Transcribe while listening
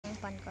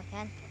hawakan ko.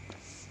 Yan.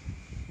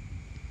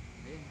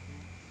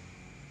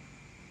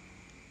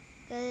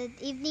 Good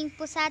evening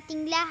po sa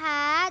ating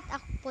lahat.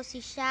 Ako po si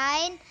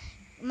Shine.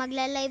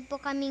 Magla-live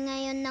po kami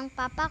ngayon ng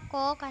papa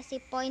ko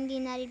kasi po hindi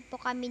na rin po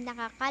kami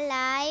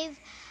nakaka-live.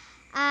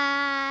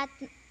 At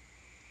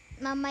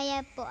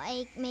mamaya po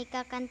ay may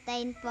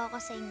kakantahin po ako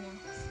sa inyo.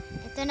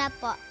 Ito na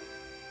po.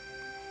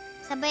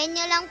 Sabayan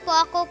nyo lang po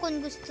ako kung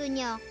gusto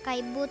nyo.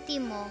 Kay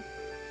Buti Mo.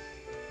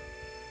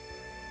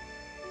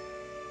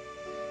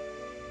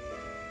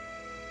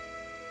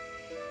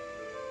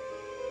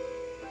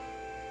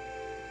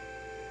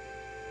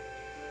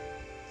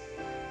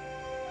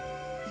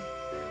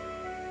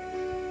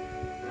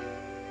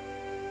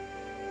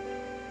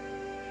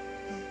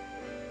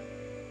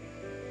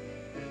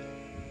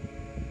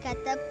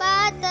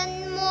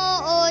 Katapatan mo,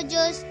 O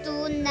Diyos,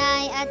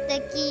 tunay at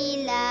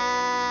dakila.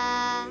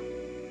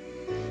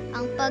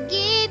 Ang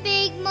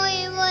pag-ibig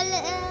mo'y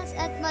walas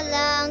at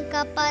walang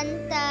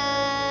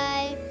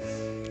kapantay.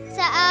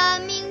 Sa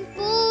aming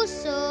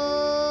puso,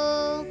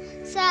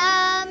 sa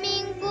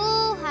aming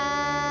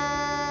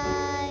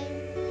buhay,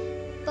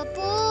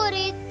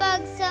 papurit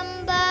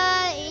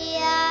pagsamba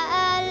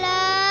iaalay.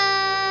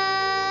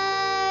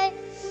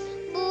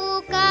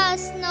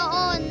 Bukas,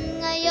 noon,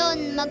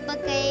 ngayon,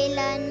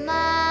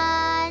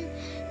 magpakailanman,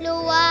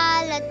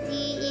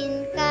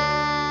 luwalhatiin ka.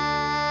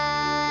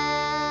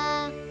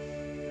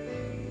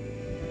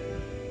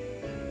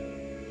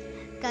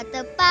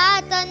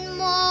 Katapatan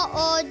mo,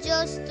 O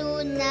Diyos,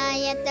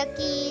 tunay at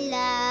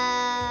dakila.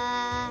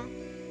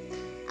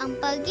 Ang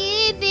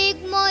pag-ibig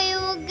mo'y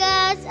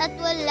wagas at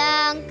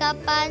walang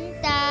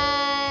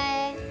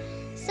kapantay.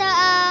 Sa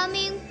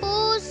aming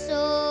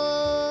puso,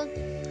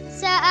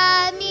 sa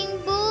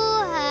aming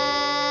buhay,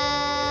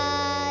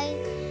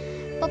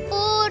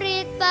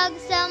 papurit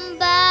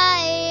pagsamba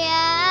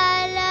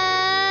iaalay.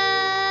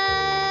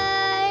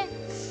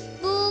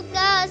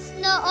 Bukas,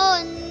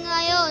 noon,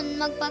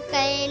 ngayon,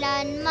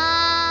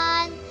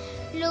 magpakailanman,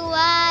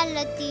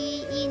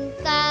 luwalhatiin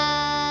ka.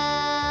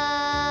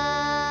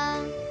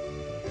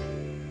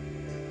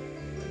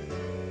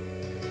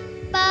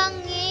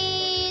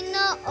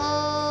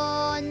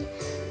 Panginoon,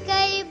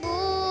 kay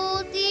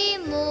buti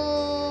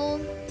mo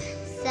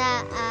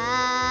sa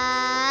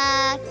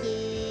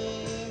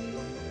akin.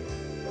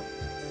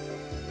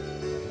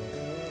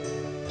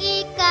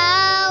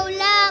 Ikaw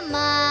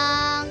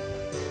lamang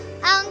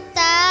ang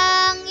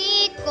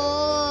tangi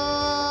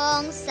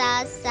kong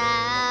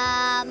sasambahin.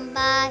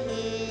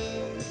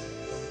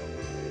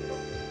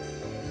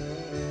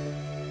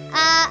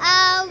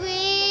 Aawitan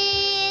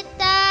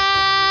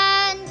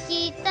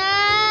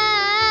kita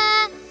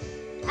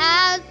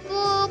at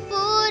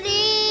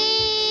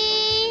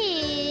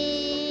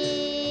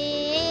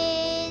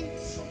pupurihin,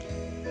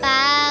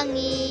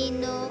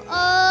 Panginoon,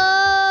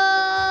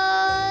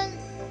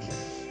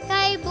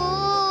 kay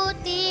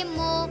buti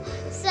mo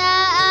sa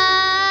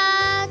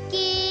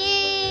akin.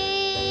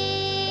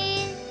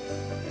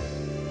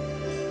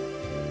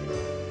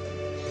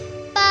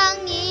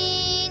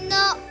 Panginoon,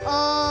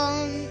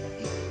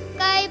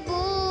 kay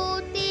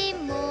buti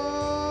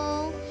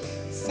mo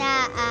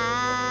sa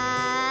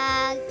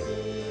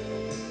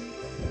akin.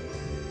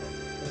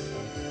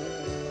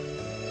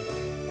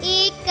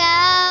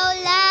 Ikaw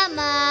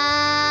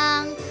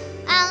lamang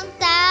ang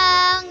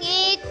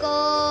tangi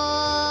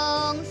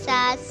kong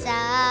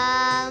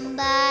sasambahin.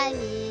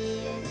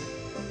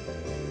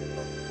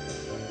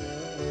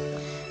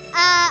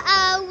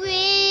 Aawitan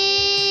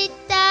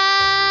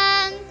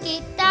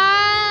kita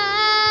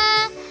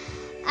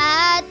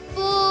at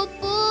pupurihin,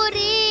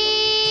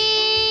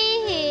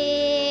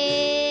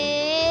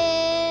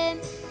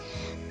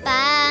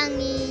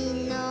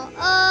 Panginoon,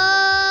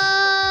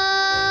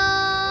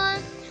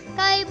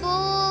 kay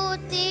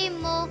buti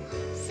mo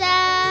sa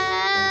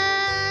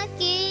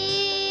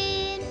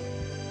akin.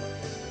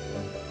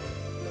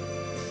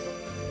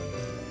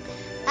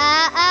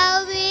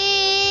 Aawitan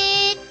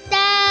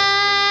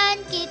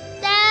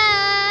kita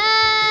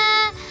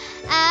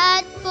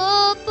at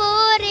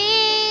pupurihin,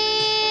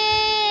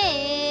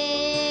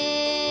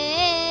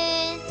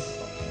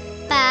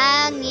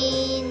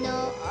 Panginoon,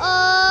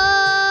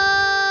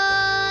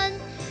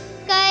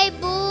 kay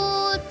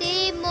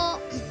buti mo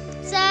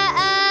sa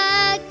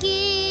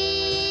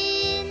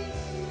akin.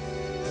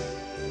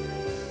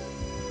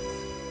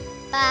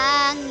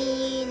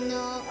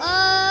 Panginoon,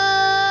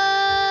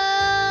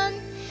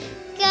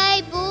 kay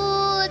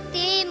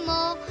buti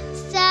mo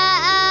sa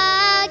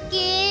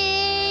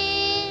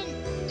akin.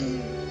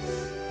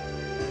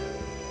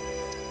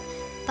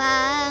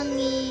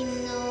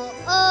 Panginoon,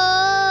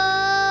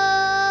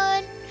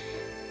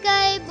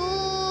 kay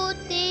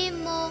buti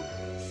mo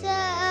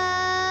sa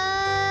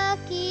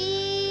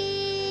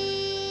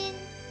akin.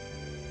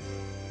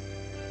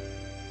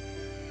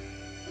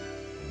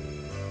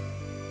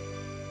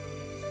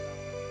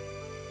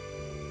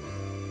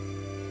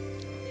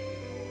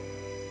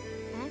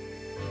 Ha?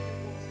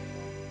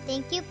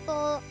 Thank you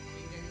po.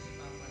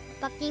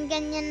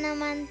 Pakinggan niya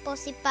naman po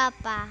si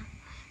Papa.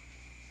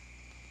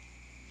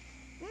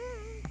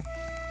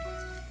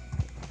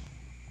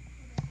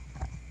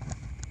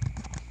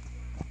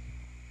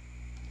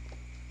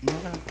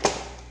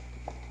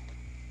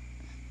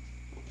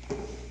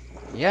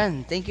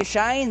 Yan, thank you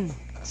Shine.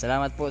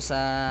 Salamat po sa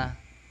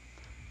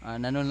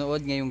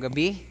nanonood ngayong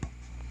gabi.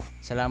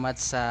 Salamat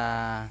sa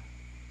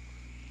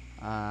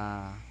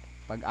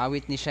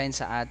pag-awit ni Shine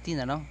sa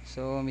atin, ano?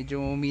 So medyo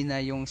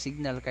umina yung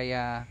signal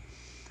kaya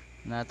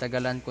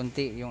natagalan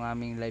konti yung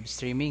aming live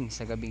streaming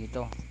sa gabi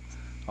ito.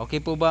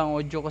 Okay po ba ang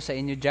audio ko sa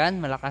inyo dyan?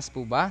 Malakas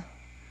po ba?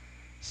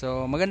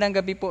 So magandang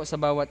gabi po sa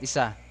bawat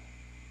isa.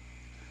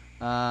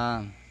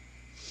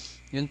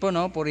 Yun po,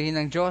 no, purihin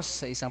ng Diyos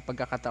sa isang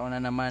pagkakataon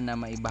na naman na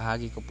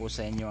maibahagi ko po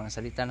sa inyo ang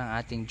salita ng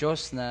ating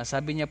Diyos na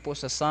sabi niya po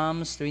sa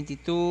Psalms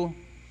 22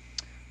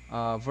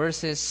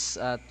 verses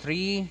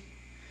 3,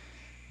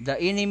 "The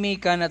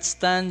enemy cannot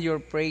stand your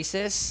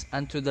praises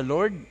unto the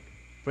Lord.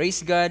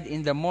 Praise God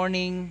in the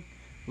morning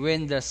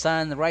when the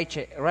sun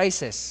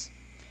rises.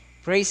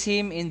 Praise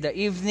Him in the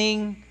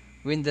evening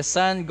when the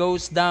sun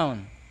goes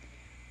down.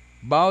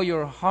 Bow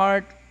your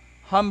heart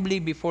humbly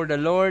before the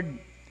Lord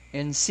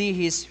and see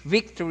His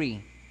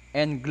victory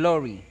and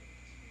glory."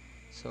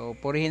 So,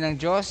 purihin ng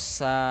Diyos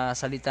sa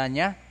salita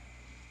niya.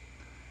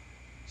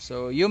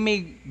 So, you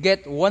may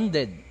get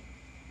wounded.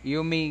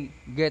 You may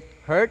get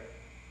hurt.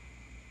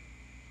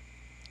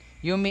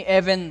 You may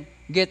even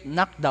get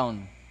knocked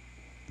down.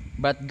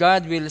 But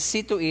God will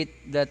see to it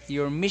that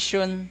your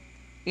mission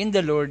in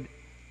the Lord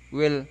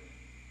will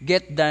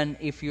get done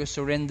if you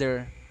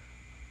surrender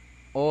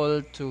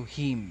all to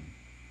Him.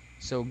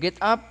 So,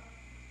 get up,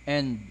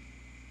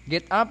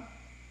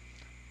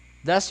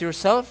 dust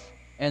yourself,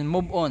 and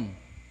move on.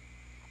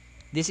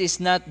 This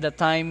is not the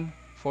time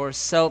for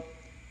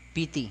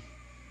self-pity.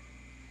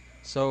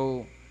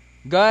 So,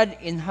 God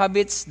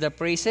inhabits the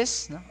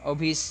praises of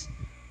His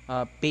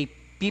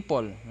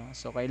people.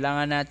 So,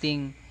 kailangan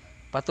nating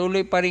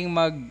patuloy pa rin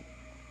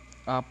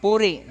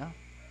magpuri.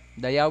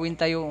 Dayawin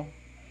tayo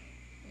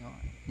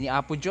ni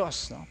Apo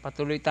Diyos.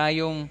 Patuloy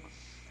tayong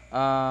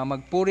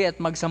magpuri at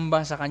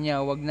magsamba sa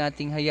Kanya. Huwag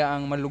nating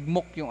hayaang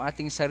malugmok yung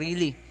ating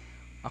sarili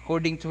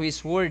according to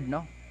His Word,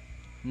 no,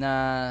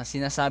 na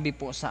sinasabi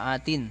po sa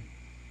atin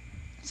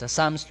sa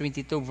Psalms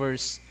 22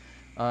 verse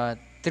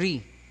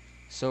 3.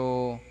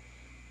 So,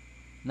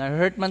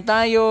 na-hurt man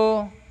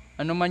tayo,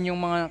 ano man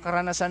yung mga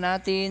karanasan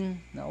natin,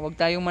 no, huwag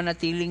tayong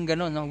manatiling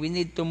ganun. No? We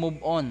need to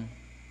move on.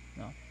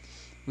 No?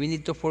 We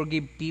need to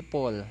forgive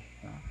people.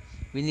 No?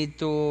 We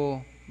need to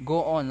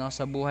go on, no,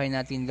 sa buhay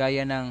natin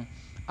gaya ng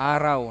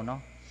araw.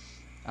 No?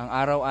 Ang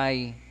araw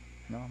ay,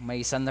 no,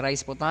 may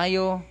sunrise po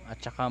tayo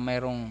at saka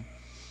mayroong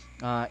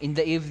in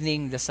the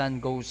evening, the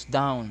sun goes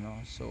down. No?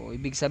 So,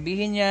 ibig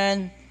sabihin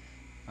yan,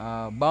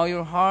 bow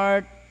your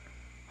heart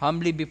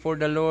humbly before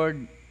the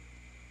Lord,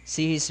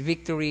 see His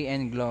victory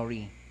and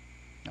glory.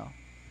 No?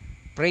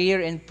 Prayer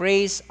and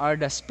praise are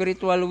the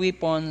spiritual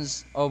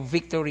weapons of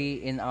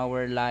victory in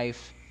our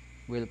life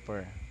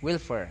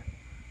welfare.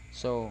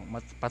 So,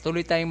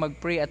 patuloy tayong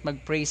mag-pray at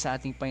mag-pray sa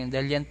ating Panginoon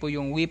dahil yan po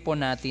yung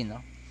weapon natin.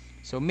 No?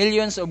 So,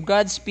 millions of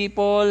God's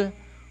people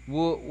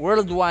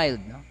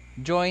worldwide, no,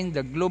 join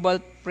the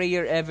global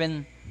prayer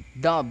even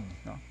dubbed.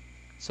 No?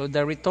 So,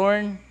 the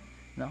return,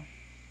 no,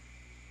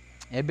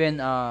 even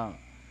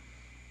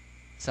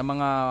sa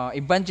mga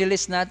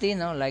evangelists natin,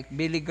 no, like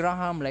Billy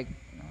Graham, like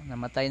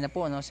namatay na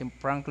po, no, si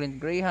Franklin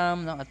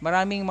Graham, no, at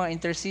maraming mga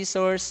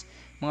intercessors,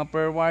 mga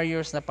prayer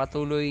warriors na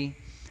patuloy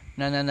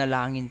na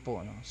nanalangin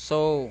po. No.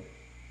 So,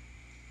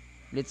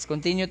 let's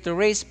continue to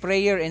raise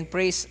prayer and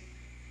praise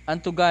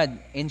unto God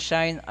and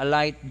shine a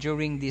light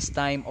during this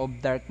time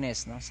of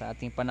darkness, no, sa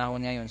ating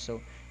panahon ngayon.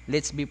 So,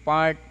 let's be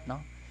part,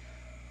 no,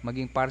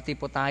 maging party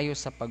po tayo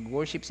sa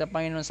pag-worship sa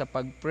Panginoon, sa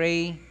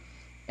pag-pray,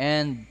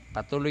 and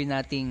patuloy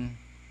nating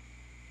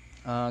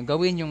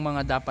gawin yung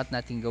mga dapat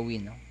nating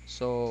gawin. No?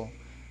 So,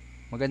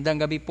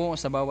 magandang gabi po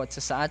sa bawat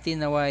isa sa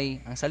atin.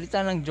 Naway, ang salita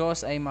ng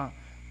Diyos ay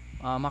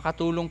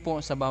makatulong po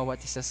sa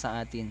bawat isa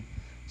sa atin.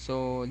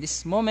 So,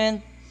 this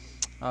moment,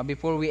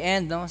 before we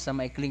end, no, sa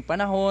maikling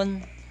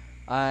panahon,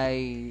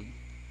 ay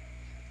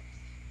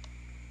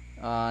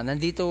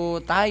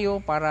nandito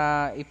tayo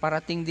para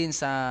iparating din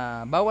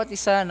sa bawat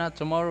isa na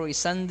tomorrow is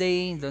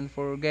Sunday. Don't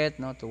forget,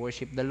 no, to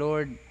worship the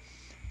Lord.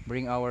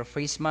 Bring our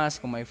face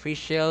mask, kung may face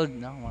shield,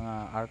 no,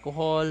 mga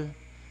alcohol,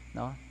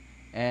 no,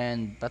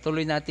 and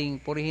patuloy nating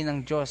purihin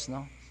ng Diyos,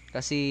 no,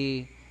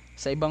 kasi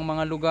sa ibang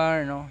mga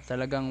lugar, no,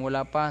 talagang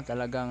wala pa,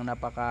 talagang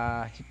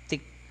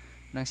napaka-hiptik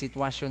ng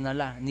sitwasyon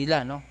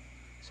nila, no.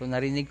 So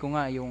narinig ko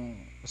nga yung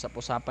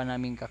usap-usapan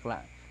naming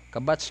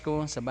kabatch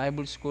ko sa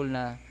Bible school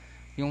na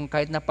yung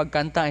kahit na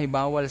pagkanta ay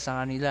bawal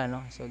sa kanila,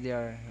 no. So they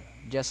are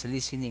just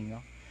listening,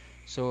 no.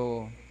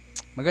 So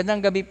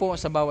magandang gabi po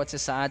sa bawat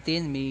isa sa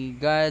atin. May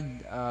God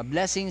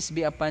blessings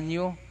be upon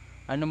you.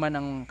 Ano man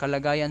ang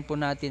kalagayan po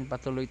natin,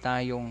 patuloy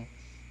tayong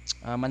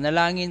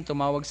manalangin,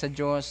 tumawag sa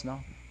Diyos, no?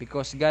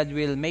 Because God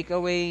will make a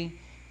way.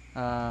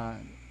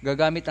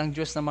 Gagamit ang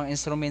Diyos ng mga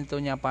instrumento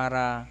niya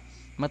para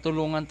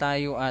matulungan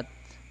tayo at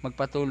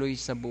magpatuloy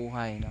sa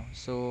buhay, no?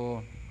 So,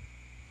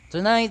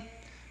 tonight,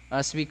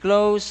 as we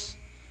close,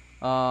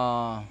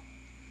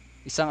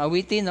 isang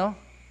awitin, no?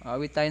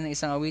 Awit tayo ng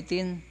isang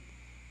awitin.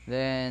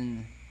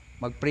 Then,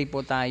 mag-pray po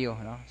tayo,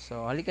 no?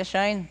 So, halika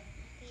Shine.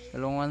 Okay.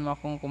 tulungan mo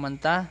akong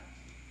kumanta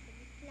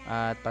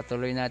at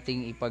patuloy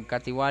nating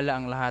ipagkatiwala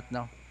ang lahat,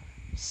 no,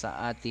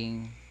 sa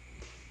ating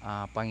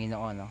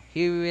Panginoon, no.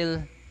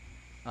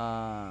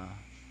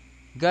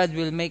 God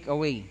will make a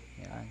way.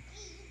 Yan.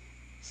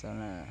 So,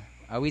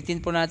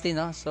 awitin po natin,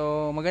 no.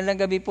 So, magandang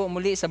gabi po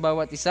muli sa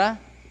bawat isa.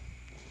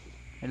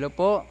 Hello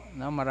po,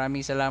 no,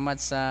 maraming salamat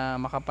sa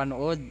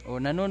makapanood o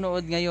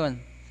nanonood ngayon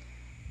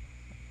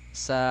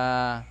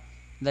sa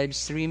live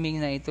streaming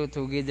na ito,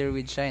 Together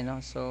with Shine, no.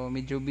 So,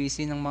 medyo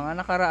busy ng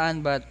mga nakaraan,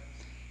 but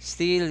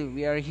still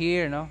we are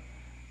here, no,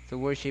 to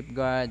worship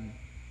God.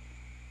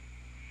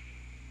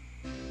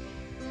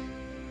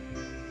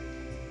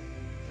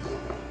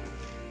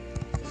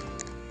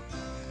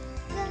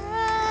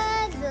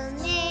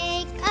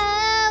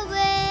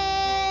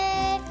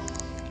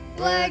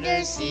 Where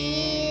there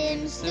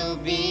seems to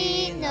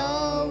be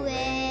no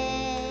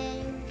way,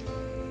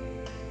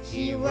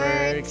 He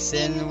works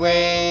in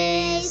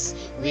ways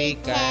we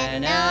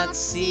cannot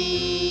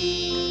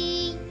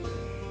see.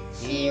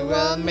 He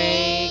will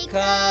make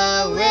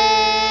a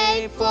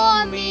way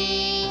for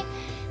me.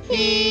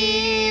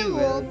 He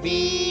will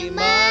be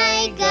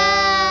my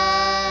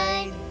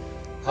guide.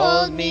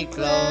 Hold me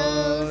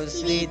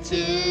closely to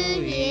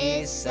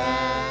His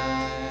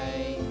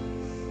side.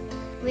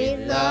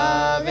 With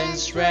love and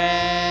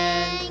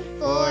strength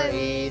for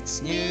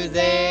each new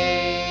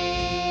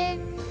day,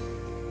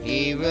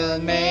 He will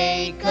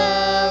make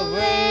a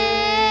way.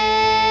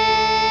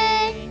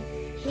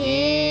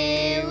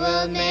 He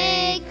will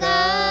make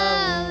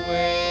a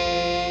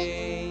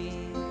way.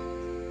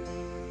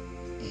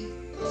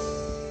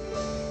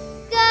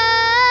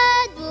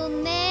 God will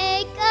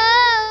make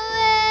a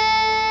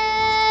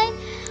way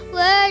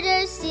where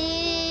there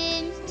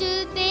seems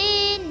to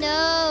be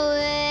no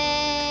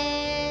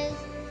way.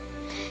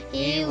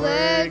 He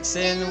works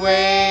in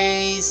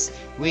ways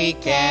we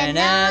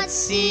cannot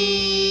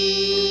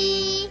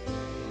see.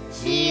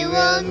 He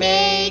will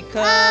make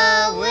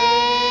a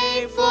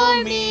way for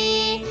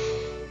me.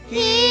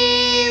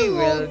 He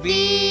will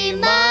be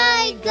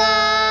my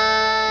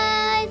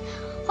guide.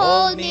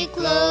 Hold me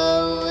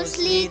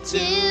closely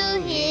to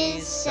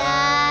His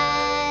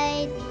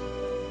side.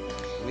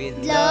 With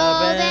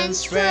love and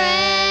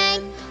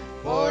strength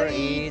for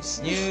each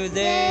new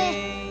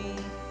day,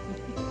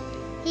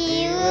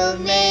 He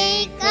will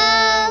make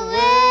a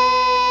way.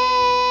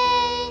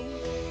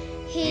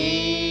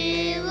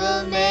 He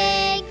will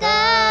make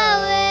a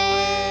way.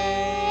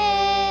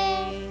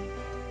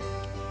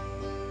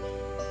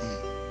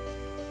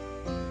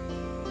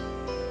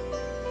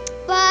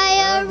 By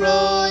a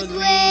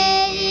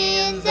roadway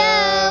in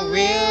the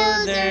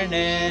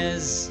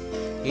wilderness,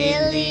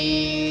 He'll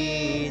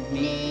lead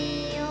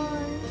me.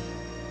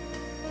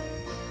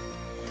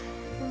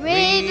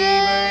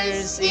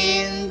 Rivers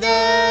in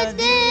the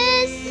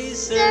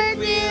desert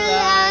will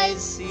I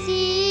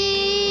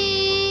see.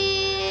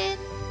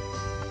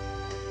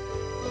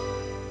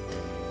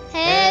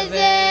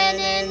 Heaven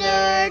and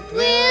earth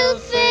will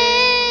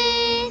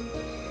fade,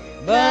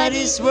 But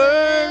His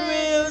word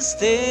will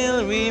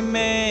still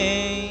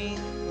remain.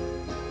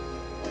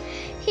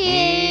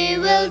 He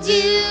will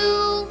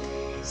do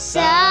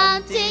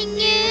something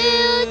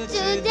new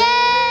today.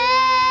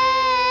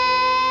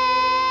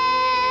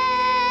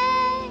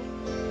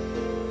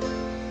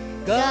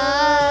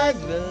 God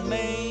will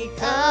make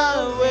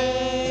a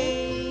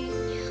way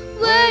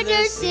Where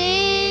there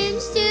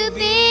seems to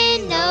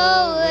be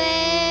no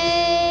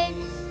way.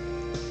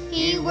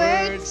 He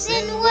works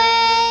in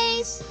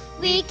ways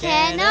we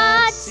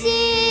cannot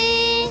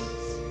see.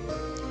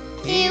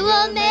 He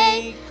will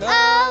make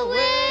a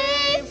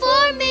way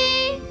for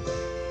me.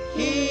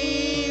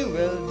 He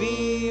will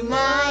be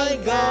my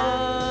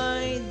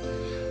guide.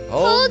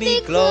 Hold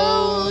me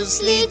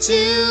closely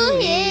to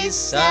His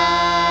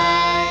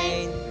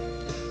side.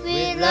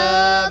 With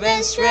love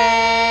and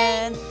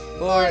strength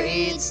for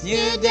each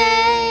new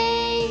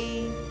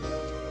day,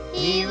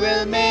 He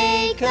will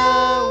make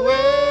a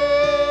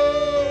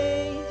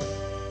way.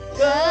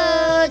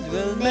 God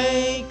will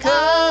make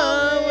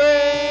a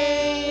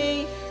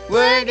way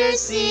where there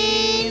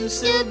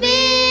seems to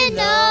be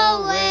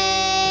no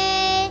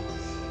way.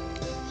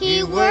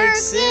 He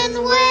works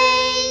in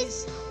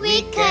ways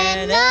we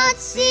cannot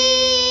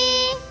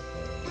see.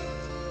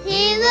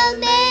 He will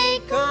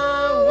make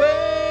a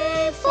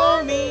way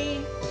for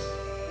me.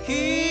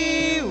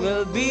 He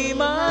will be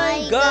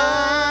my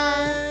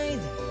guide.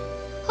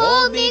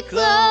 hold me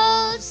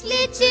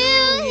closely to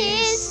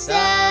His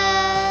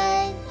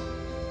side.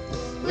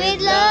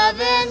 With love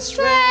and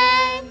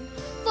strength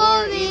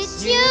for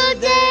each new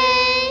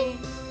day,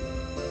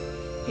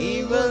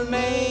 He will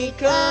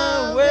make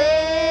a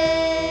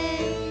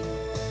way.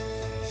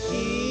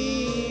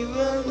 He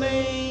will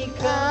make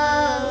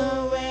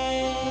a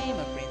way.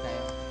 Mag-pray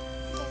tayo.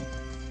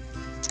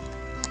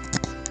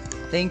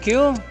 Thank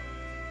you.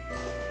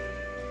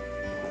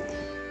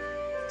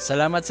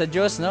 Salamat sa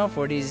Diyos, no,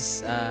 for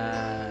this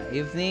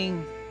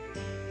evening.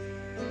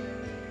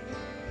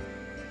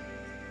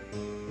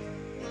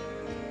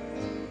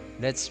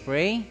 Let's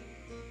pray.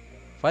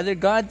 Father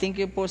God,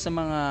 thank you po sa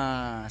mga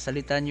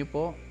salita niyo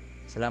po.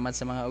 Salamat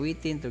sa mga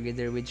awitin,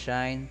 Together with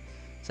Shine.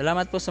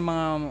 Salamat po sa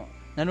mga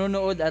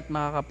nanonood at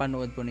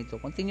makakapanood po nito.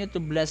 Continue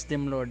to bless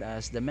them, Lord,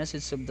 as the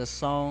message of the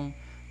song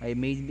ay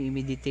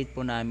meditate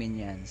po namin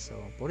yan. So,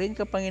 purihin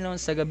ka,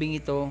 Panginoon, sa gabing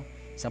ito,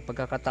 sa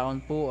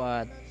pagkakataon po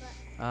at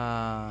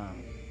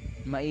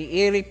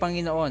maiiri,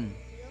 Panginoon,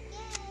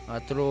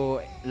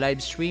 through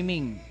live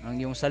streaming ang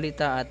iyong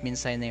salita at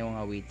minsay na iyong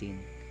awitin.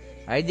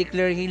 I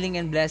declare healing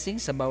and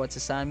blessings sa bawat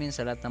sa amin,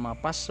 sa lahat ng mga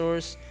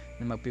pastors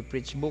na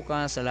magpipreach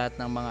bukas, sa lahat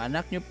ng mga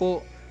anak nyo po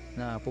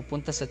na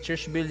pupunta sa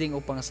church building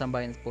upang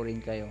sambahin po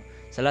rin kayo.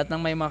 Sa lahat ng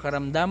may mga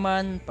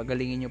karamdaman,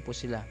 pagalingin nyo po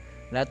sila.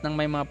 Lahat ng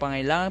may mga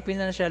pangailangan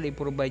pinansyal,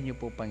 i-provide nyo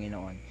po,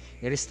 Panginoon.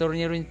 I-restore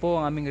nyo rin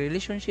po ang aming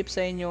relationship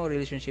sa inyo,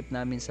 relationship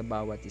namin sa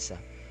bawat isa.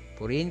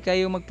 Purihin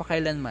kayo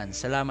magpakailanman.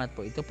 Salamat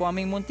po. Ito po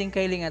aming munting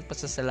kahiling at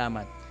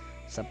pasasalamat.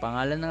 Sa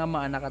pangalan ng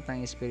Ama, Anak at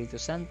ng Espiritu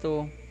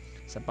Santo,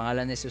 sa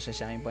pangalan ni Jesus na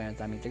siya aming Panginoon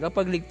at aming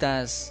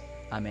tagapagligtas.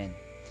 Amen.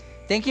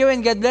 Thank you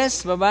and God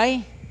bless.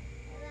 Bye-bye.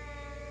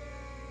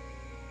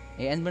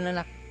 I-end mo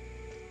na, nak.